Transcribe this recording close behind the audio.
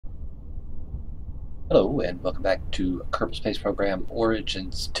Hello, and welcome back to Kerbal Space Program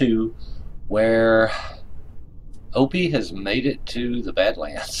Origins 2, where Opie has made it to the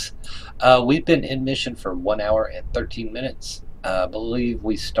Badlands. We've been in mission for 1 hour and 13 minutes. I believe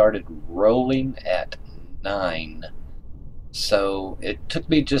we started rolling at 9. So it took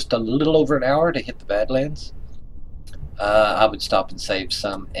me just a little over an hour to hit the Badlands. I would stop and save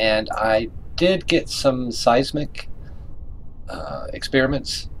some, and I did get some seismic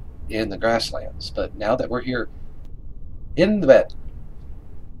experiments in the grasslands, but now that we're here in the bed,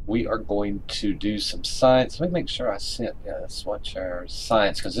 we are going to do some science. Let me make sure I sent, let's watch our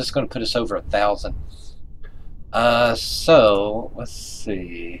science, because this is going to put us over 1,000. So let's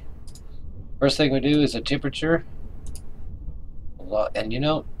see. First thing we do is a temperature. And you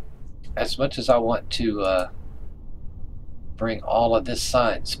know, as much as I want to bring all of this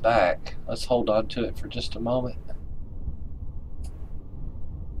science back, let's hold on to it for just a moment.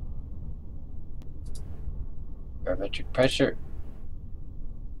 Barometric pressure.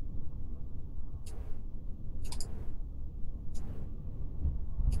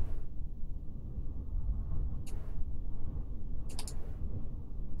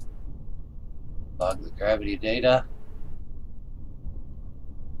 Log the gravity data.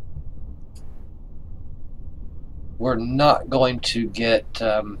 We're not going to get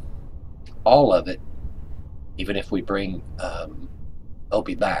all of it, even if we bring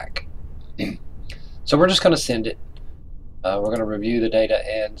Opie back. So we're just going to send it. We're going to review the data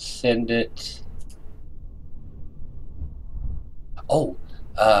and send it. Oh,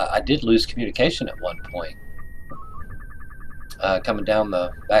 I did lose communication at one point. Coming down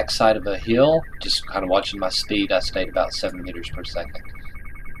the backside of a hill, just kind of watching my speed, I stayed about 7 meters per second.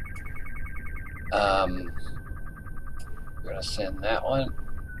 We're going to send that one.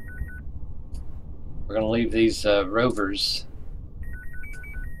 We're going to leave these rovers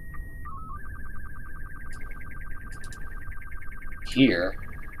here.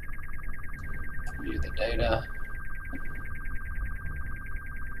 View the data.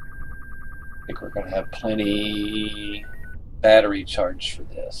 I think we're going to have plenty battery charge for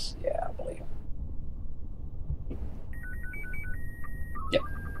this. Yeah, I believe. Yep.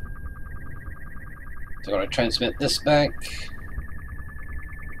 So we're going to transmit this back.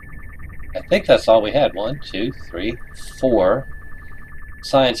 I think that's all we had. 1, 2, 3, 4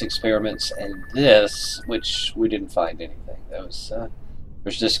 science experiments, and this, which we didn't find anything. That was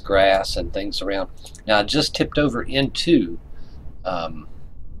there's just grass and things around. Now I just tipped over into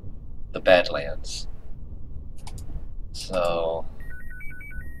the Badlands. So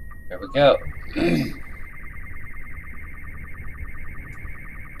there we go.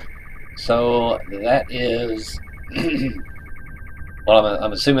 So that is well,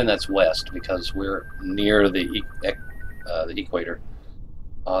 I'm assuming that's west because we're near the equator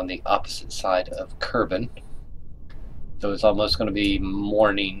on the opposite side of Kerbin. So it's almost going to be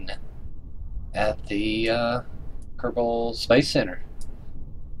morning at the Kerbal Space Center.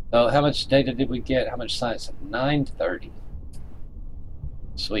 So how much data did we get? How much science? 930.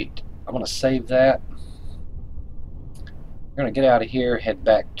 Sweet. I'm going to save that. We're going to get out of here, head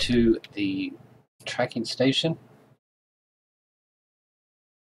back to the tracking station.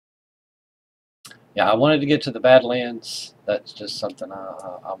 Yeah, I wanted to get to the Badlands. That's just something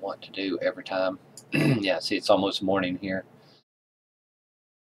I want to do every time. Yeah, see, it's almost morning here.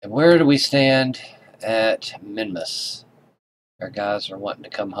 And where do we stand at Minmus? Our guys are wanting to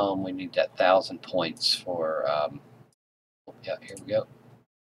come home. We need that 1,000 points for, yeah, here we go.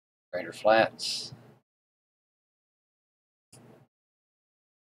 Greater Flats.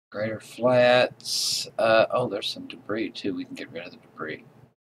 Greater Flats. Oh, there's some debris too. We can get rid of the debris.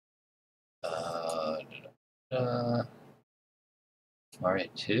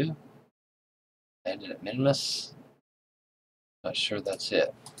 Alright, 2. Landed at Minmus. Not sure that's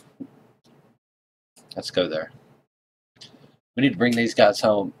it. Let's go there. We need to bring these guys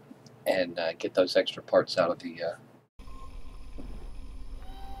home and get those extra parts out of the.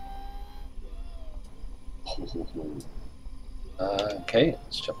 Okay,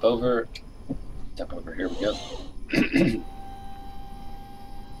 let's jump over. Jump over. Here we go.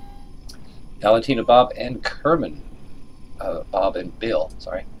 Valentina, Bob, and Kerbin. Bob and Bill.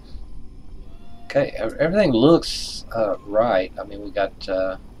 Sorry. Okay, everything looks right. I mean, we got.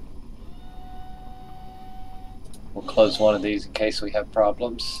 We'll close one of these in case we have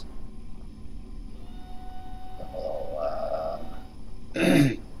problems.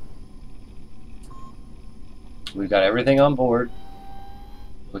 We've got everything on board.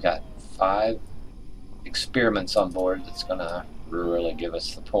 We got 5 experiments on board that's going to really give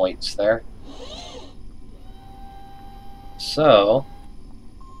us the points there. So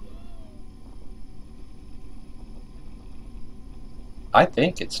I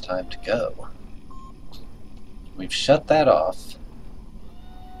think it's time to go. We've shut that off.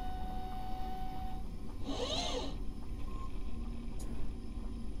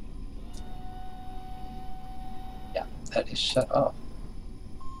 Yeah, that is shut off.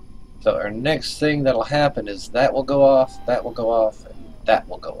 So our next thing that'll happen is that will go off, that will go off, and that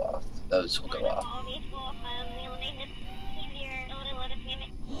will go off. Those will go off.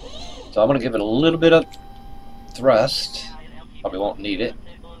 So I'm going to give it a little bit of thrust. Probably won't need it.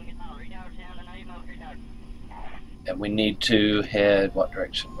 And we need to head what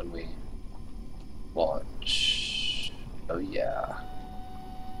direction when we launch? Oh yeah.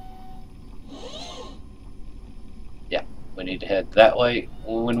 Yeah, we need to head that way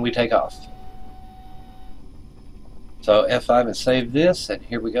when we take off. So F5 and save this, and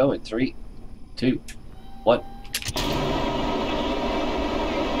here we go in 3, 2, 1.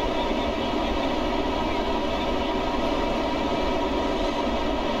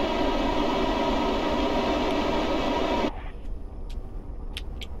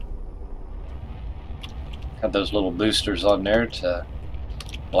 Have those little boosters on there to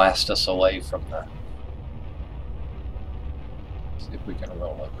blast us away from the... Let's see if we can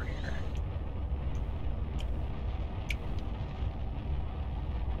roll over here.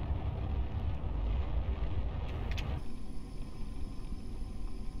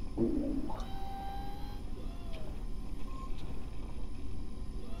 Ooh.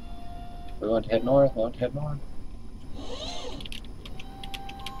 We want to head north, we want to head north.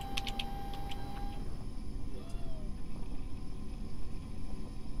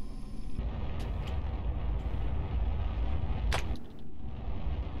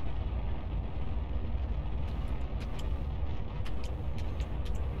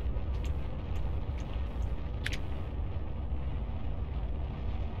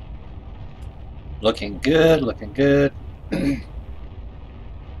 Looking good, looking good. Let's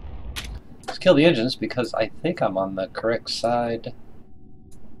kill the engines because I think I'm on the correct side.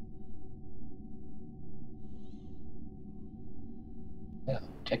 Yeah,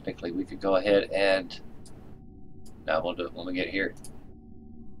 technically we could go ahead and... Now we'll do it when we get here.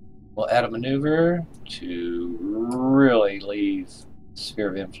 We'll add a maneuver to really leave sphere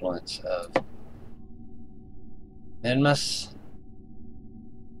of influence of Minmus.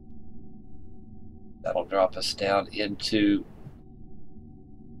 That'll drop us down into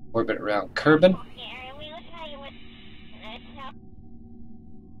orbit around Kerbin.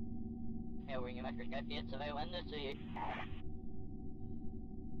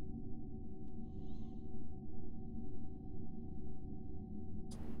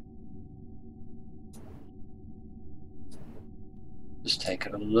 Just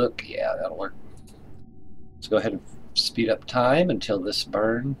taking a look. Yeah, that'll work. Let's go ahead and speed up time until this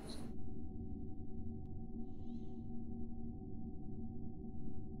burn.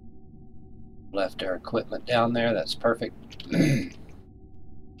 Left our equipment down there. That's perfect.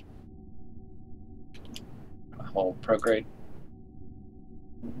 Hold prograde.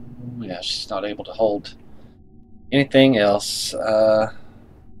 Yeah, she's not able to hold anything else for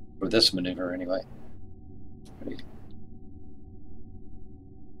this maneuver anyway.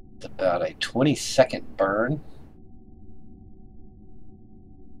 It's about a 20-second burn.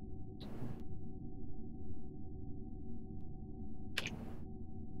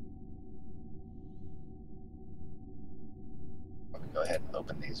 Go ahead and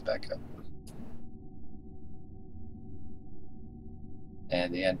open these back up.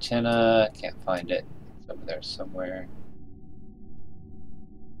 And the antenna, can't find it. It's over there somewhere.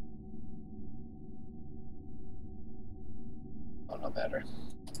 Oh, no matter.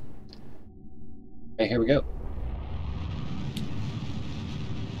 Okay, here we go.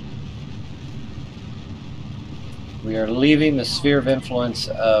 We are leaving the sphere of influence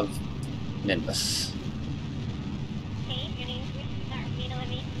of Minmus.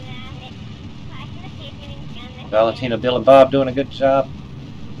 Valentina, Bill, and Bob doing a good job.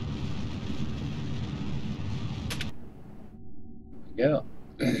 There we go.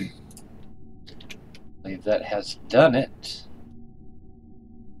 I believe that has done it.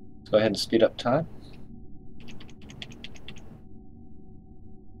 Let's go ahead and speed up time.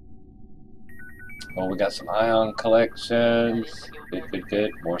 Well, we got some ion collections. Good, good,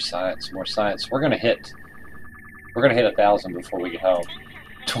 good. More science, more science. We're gonna hit 1,000 before we get home.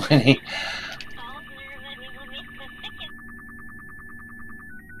 20.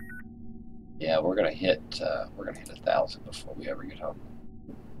 Yeah, we're gonna hit 1,000 before we ever get home.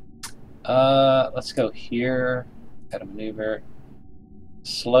 Let's go here. Add a maneuver.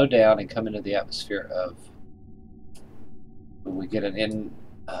 Slow down and come into the atmosphere of. When we get an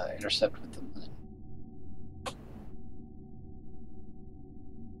intercept with the moon.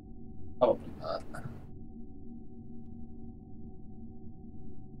 Probably not.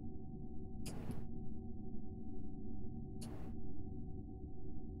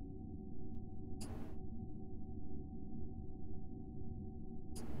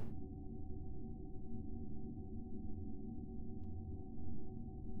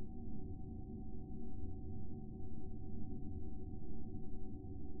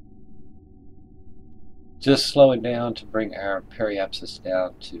 Just slowing down to bring our periapsis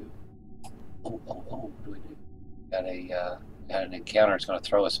down to. Oh! What do we do? Got an encounter. It's going to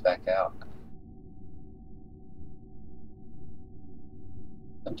throw us back out.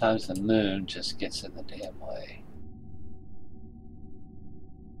 Sometimes the moon just gets in the damn way.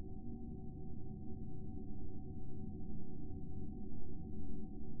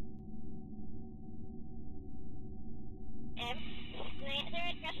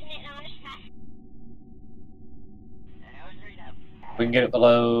 We can get it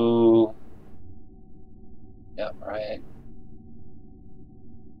below. Yep,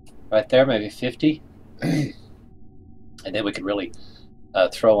 right there, maybe 50. And then we could really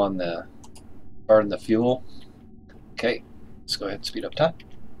throw on burn the fuel. Okay, let's go ahead and speed up time.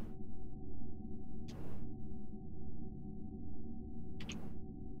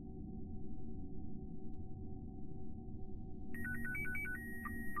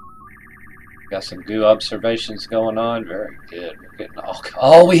 Got some goo observations going on. Very good. We're getting all.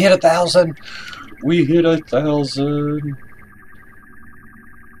 Oh, we hit 1,000. We hit 1,000.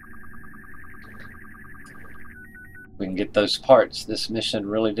 We can get those parts. This mission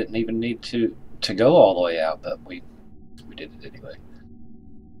really didn't even need to go all the way out, but we did it anyway.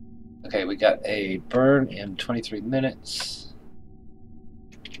 Okay, we got a burn in 23 minutes.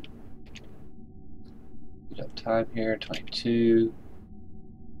 Speed up time here, 22.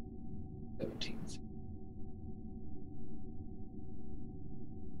 17.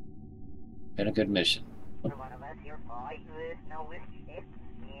 Been a good mission.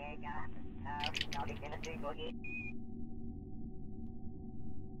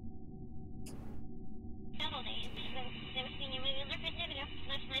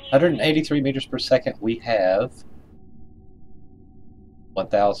 $183 meters per second. We have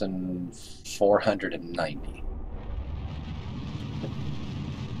 1,490.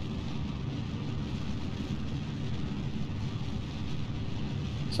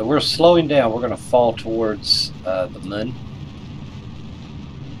 So we're slowing down. We're going to fall towards the moon.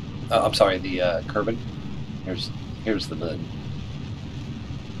 I'm sorry, the Kerbin. Here's the moon.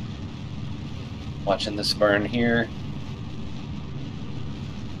 Watching this burn here.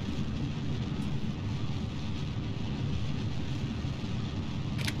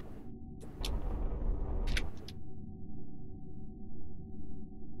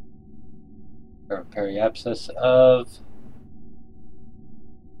 A periapsis of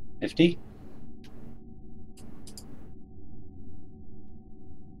 50.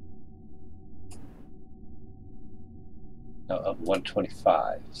 No, of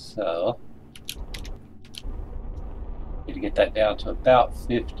 125. So need to get that down to about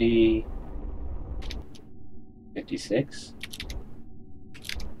 50, 56.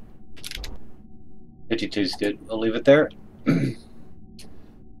 52 is good. We'll leave it there.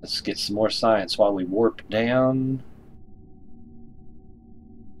 Let's get some more science while we warp down.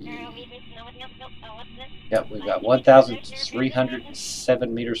 Yep, we've got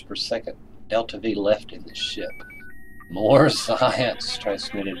 1,307 meters per second delta V left in this ship. More science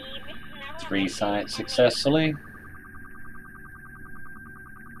transmitted. 3 science successfully.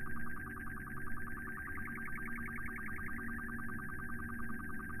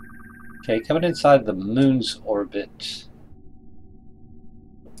 Okay, coming inside the moon's orbit.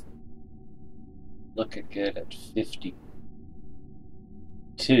 Looking good at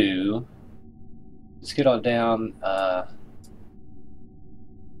 52. Let's get on down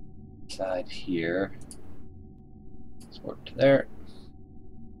side here. Let's warp to there.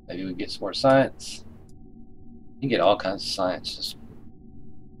 Maybe we get some more science. You can get all kinds of science just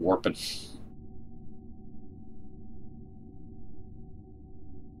warping.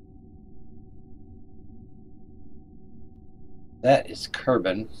 That is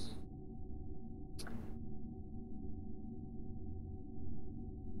Kerbin.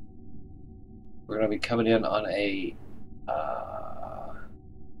 We're going to be coming in on a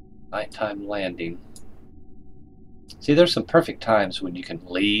nighttime landing. See, there's some perfect times when you can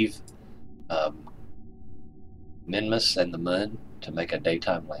leave Minmus and the moon to make a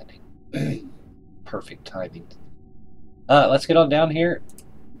daytime landing. Perfect timing. Let's get on down here.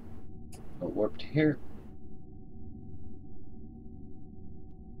 We'll warp to here.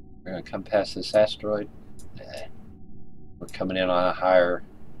 We're going to come past this asteroid. We're coming in on a higher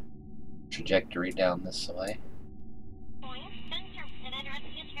trajectory down this way.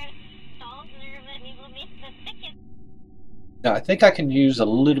 Now I think I can use a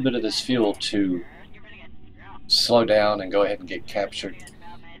little bit of this fuel to slow down and go ahead and get captured.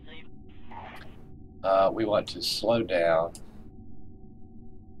 We want to slow down.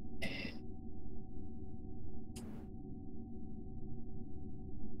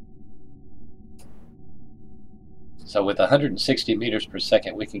 So with 160 meters per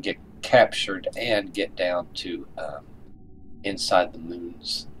second, we can get captured and get down to inside the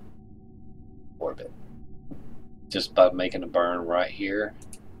moon's orbit just by making a burn right here.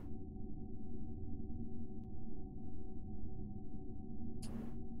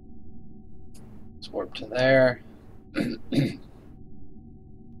 Let's warp to there.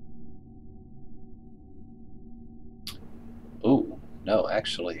 Ooh, no,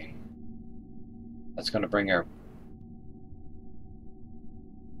 actually, that's going to bring our...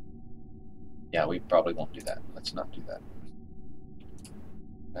 Yeah, we probably won't do that. Let's not do that.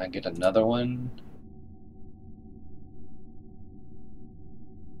 Can I get another one?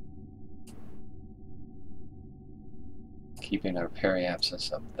 Keeping our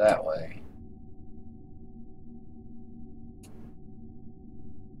periapsis up that way.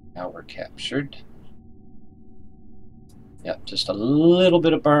 Now we're captured. Yep, just a little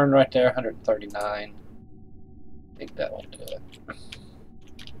bit of burn right there, 139. I think that will do it.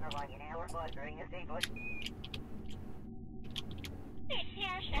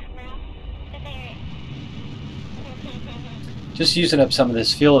 Just using up some of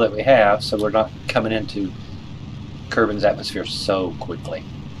this fuel that we have so we're not coming into Kerbin's atmosphere so quickly.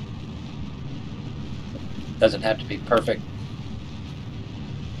 Doesn't have to be perfect,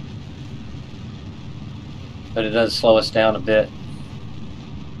 but it does slow us down a bit.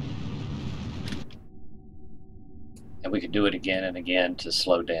 And we can do it again and again to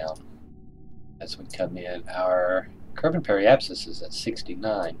slow down as we come in. Our Kerbin periapsis is at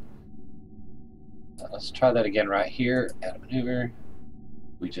 69. Let's try that again right here. Add a maneuver.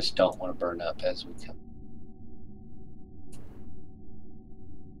 We just don't want to burn up as we come.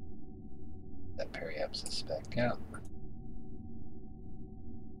 That periapsis back out.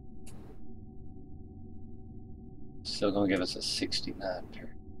 Still going to give us a 69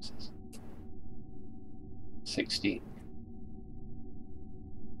 periapsis. 60.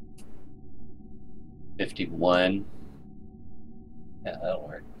 51. Yeah, that'll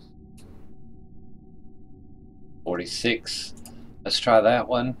work. 46. Let's try that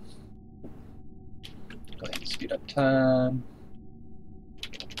one. Go ahead and speed up time.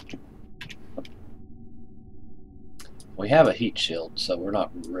 We have a heat shield, so we're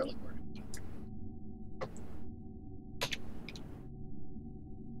not really worried.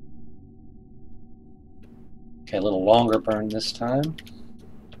 Okay, a little longer burn this time.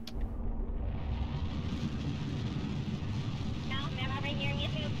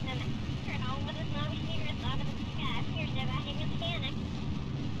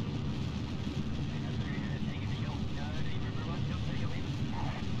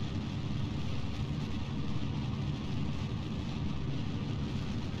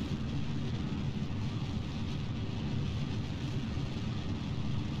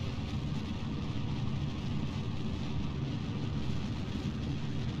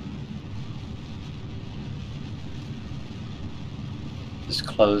 Just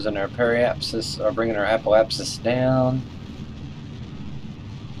closing our periapsis, or bringing our apoapsis down.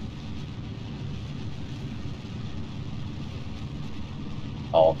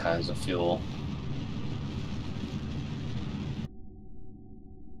 All kinds of fuel.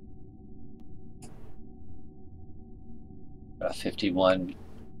 A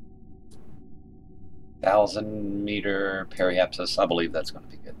 51,000 meter periapsis. I believe that's going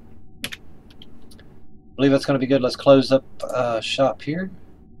to be good. I believe that's going to be good. Let's close up shop here.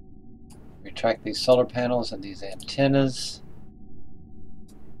 Retract these solar panels and these antennas.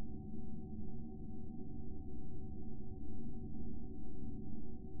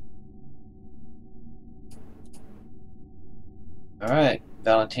 Alright,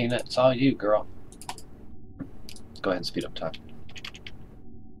 Valentina, it's all you, girl. Go ahead and speed up time.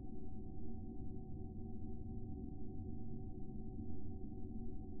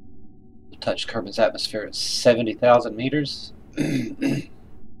 Touch Kerbin's atmosphere at 70,000 meters.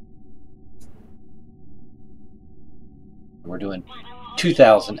 We're doing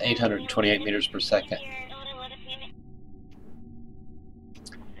 2,828 meters per second.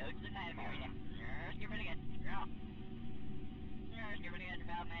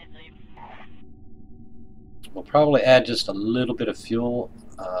 We'll probably add just a little bit of fuel,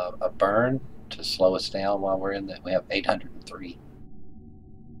 a burn, to slow us down while we're in that. We have 803.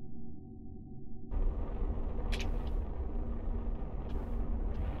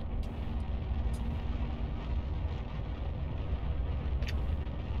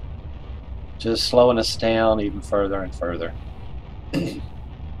 Just slowing us down even further and further.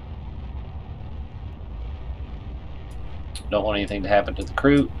 Don't want anything to happen to the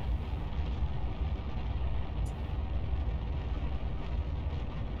crew.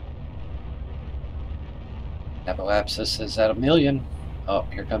 Apoapsis is at 1,000,000. Oh,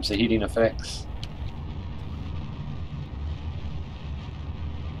 here comes the heating effects.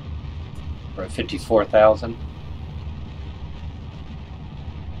 We're at 54,000.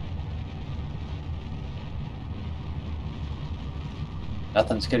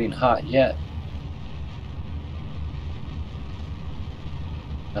 Nothing's getting hot yet.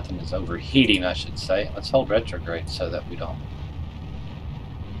 Nothing is overheating, I should say. Let's hold retrograde so that we don't.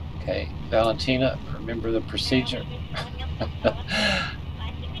 Okay, Valentina, remember the procedure.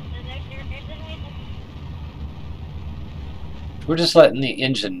 We're just letting the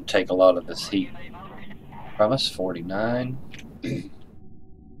engine take a lot of this heat from us. 49.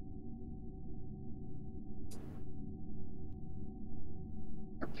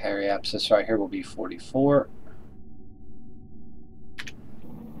 Our periapsis right here will be 44.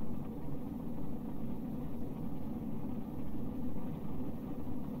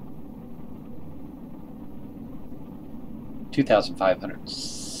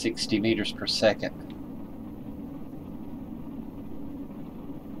 (2,560 meters per second).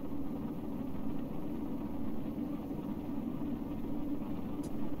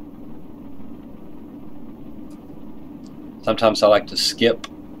 Sometimes I like to skip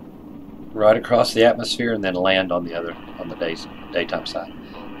right across the atmosphere and then land on the daytime side.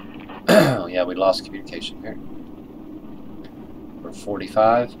 Oh yeah, we lost communication here. We're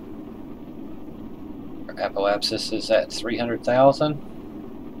 45. Our apoapsis is at 300,000.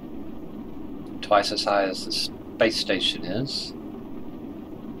 Twice as high as the space station is.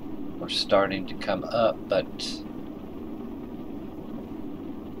 We're starting to come up, but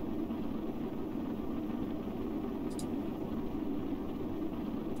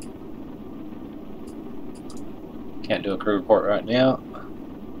can't do a crew report right now.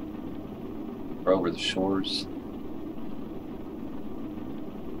 We're over the shores.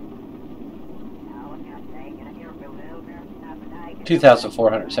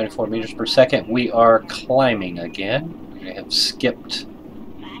 2,474 meters per second. We are climbing again. We have skipped.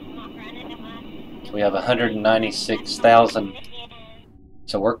 We have 196,000.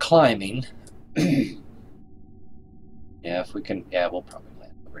 So we're climbing. Yeah, if we can, yeah, we'll probably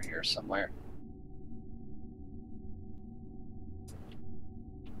land over here somewhere.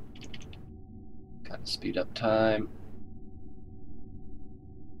 Kind of speed up time.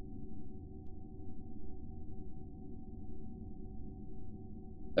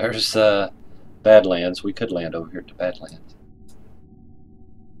 There's Badlands. We could land over here to Badlands.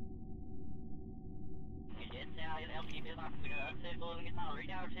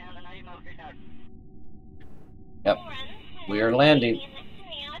 Yep, we are landing.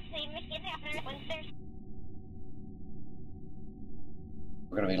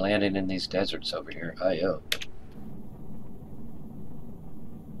 We're going to be landing in these deserts over here. I.O.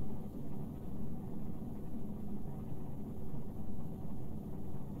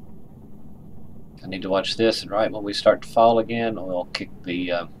 I need to watch this, and right when we start to fall again, we'll kick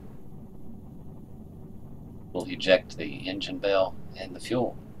the, we'll eject the engine bell and the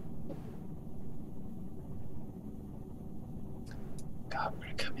fuel. God, we're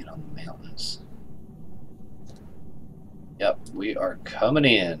going to come in on the mountains. Yep, we are coming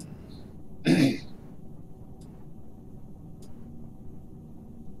in. I'd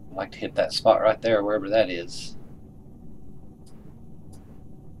like to hit that spot right there, wherever that is.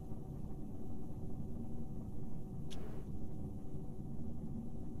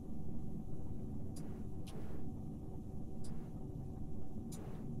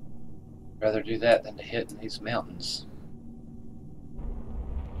 Rather do that than to hit in these mountains.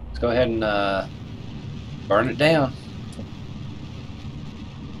 Let's go ahead and burn it down.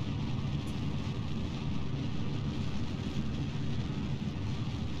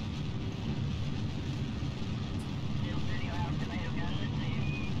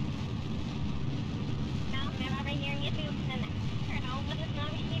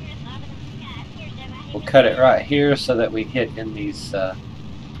 We'll cut it right here so that we hit in these.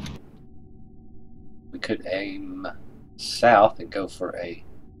 We could aim south and go for a.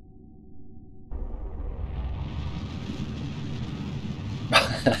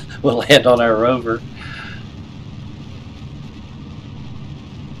 We'll land on our rover.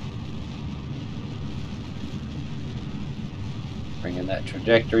 Bringing that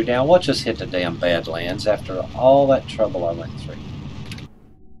trajectory down. We'll just hit the damn Badlands after all that trouble I went through.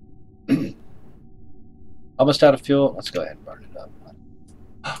 Almost out of fuel. Let's go ahead and burn it up.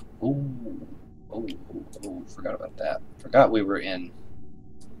 Ooh. Oh, forgot about that. Forgot we were in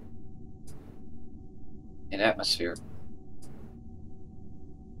atmosphere.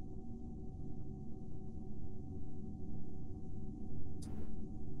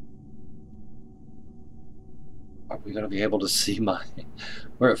 Are we going to be able to see my...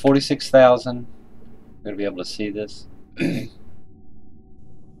 We're at 46,000. We're going to be able to see this.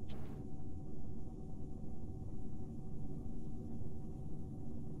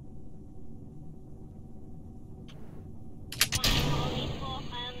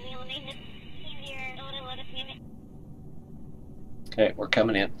 Okay, we're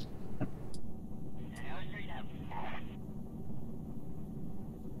coming in.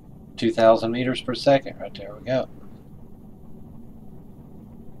 2,000 meters per second. Right there we go.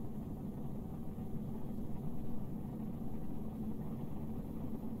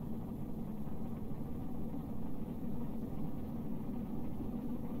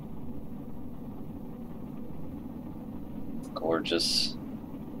 Gorgeous.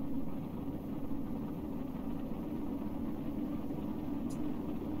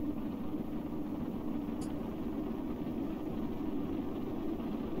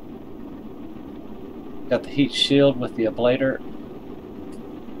 Got the heat shield with the ablator.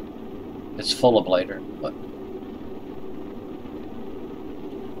 It's full ablator, but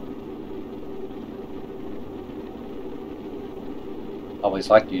always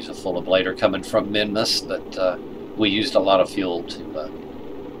like to use a full ablator coming from Minmus, but we used a lot of fuel to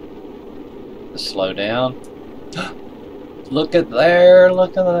slow down. Look at there!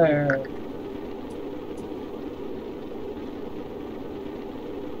 Look at there!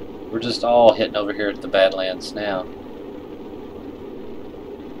 We're just all hitting over here at the Badlands now.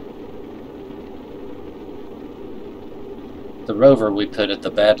 The rover we put at the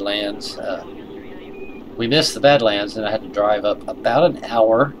Badlands, we missed the Badlands and I had to drive up about an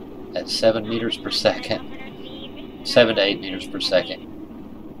hour at 7 meters per second. 7 to 8 meters per second.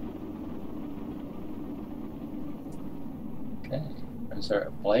 Okay, there's our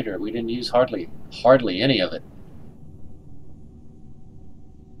ablator. We didn't use hardly any of it.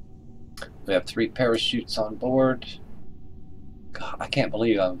 We have 3 parachutes on board. God, I can't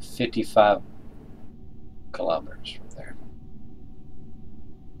believe I'm 55 kilometers from there.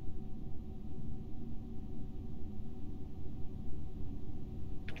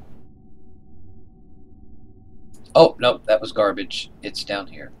 Oh, nope, that was garbage. It's down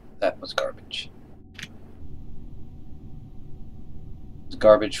here. That was garbage. It's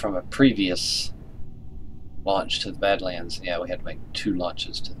garbage from a previous launch to the Badlands. Yeah, we had to make 2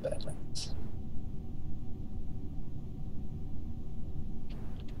 launches to the Badlands.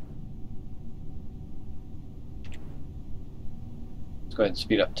 Let's go ahead and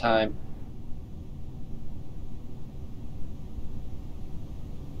speed up time.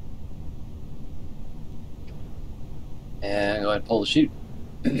 And go ahead and pull the chute.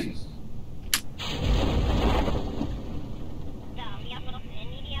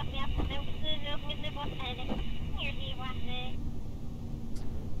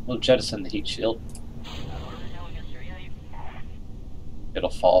 We'll jettison the heat shield. It'll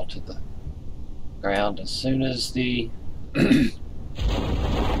fall to the ground as soon as the...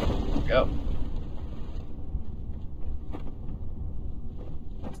 Go.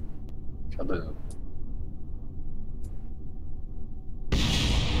 Kaboom.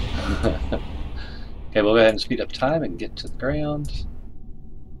 Okay, we'll go ahead and speed up time and get to the ground.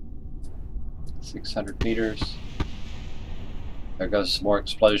 600 meters. There goes some more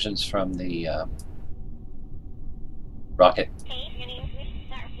explosions from the rocket.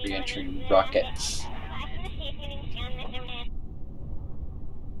 Re-entry rockets.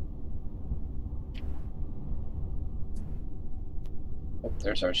 Oh,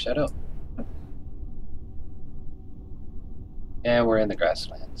 there's our shadow. And we're in the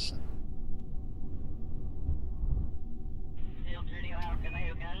grasslands.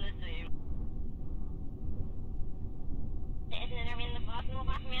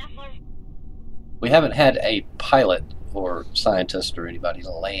 We haven't had a pilot or scientist or anybody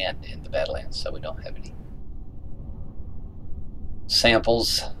land in the Badlands, so we don't have any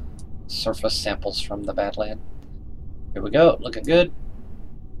samples, surface samples from the Badland. Here we go, looking good.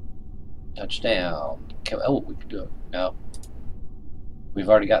 Touchdown. Okay, oh, we can do it. No. We've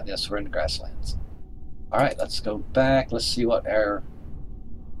already got this, we're in the grasslands. Alright, let's go back. Let's see what our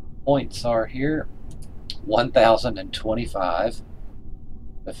points are here. 1,025.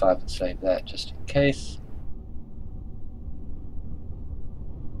 If I would save that just in case.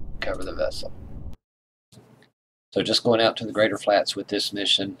 Cover the vessel. So just going out to the Greater Flats with this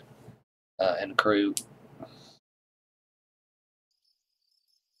mission and crew.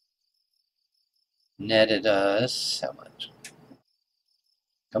 netted us how much?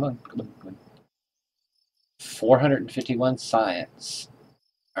 Come on, come on, come on. 451 science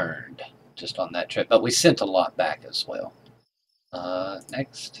earned just on that trip, but we sent a lot back as well.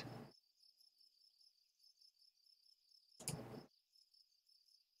 Next.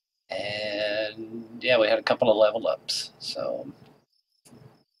 And yeah, we had a couple of level ups. So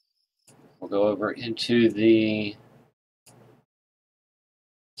we'll go over into the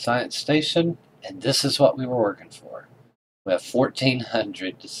science station, and this is what we were working for. We have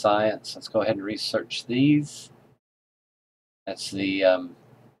 1400 to science. Let's go ahead and research these. That's the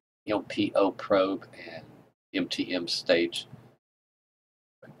LPO probe and MTM stage.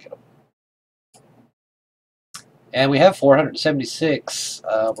 And we have 476.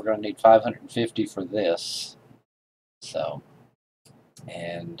 We're going to need 550 for this. So,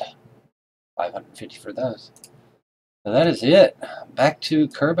 and 550 for those. So that is it. Back to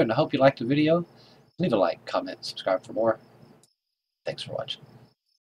Kerbin. I hope you liked the video. Leave a like, comment, subscribe for more. Thanks for watching.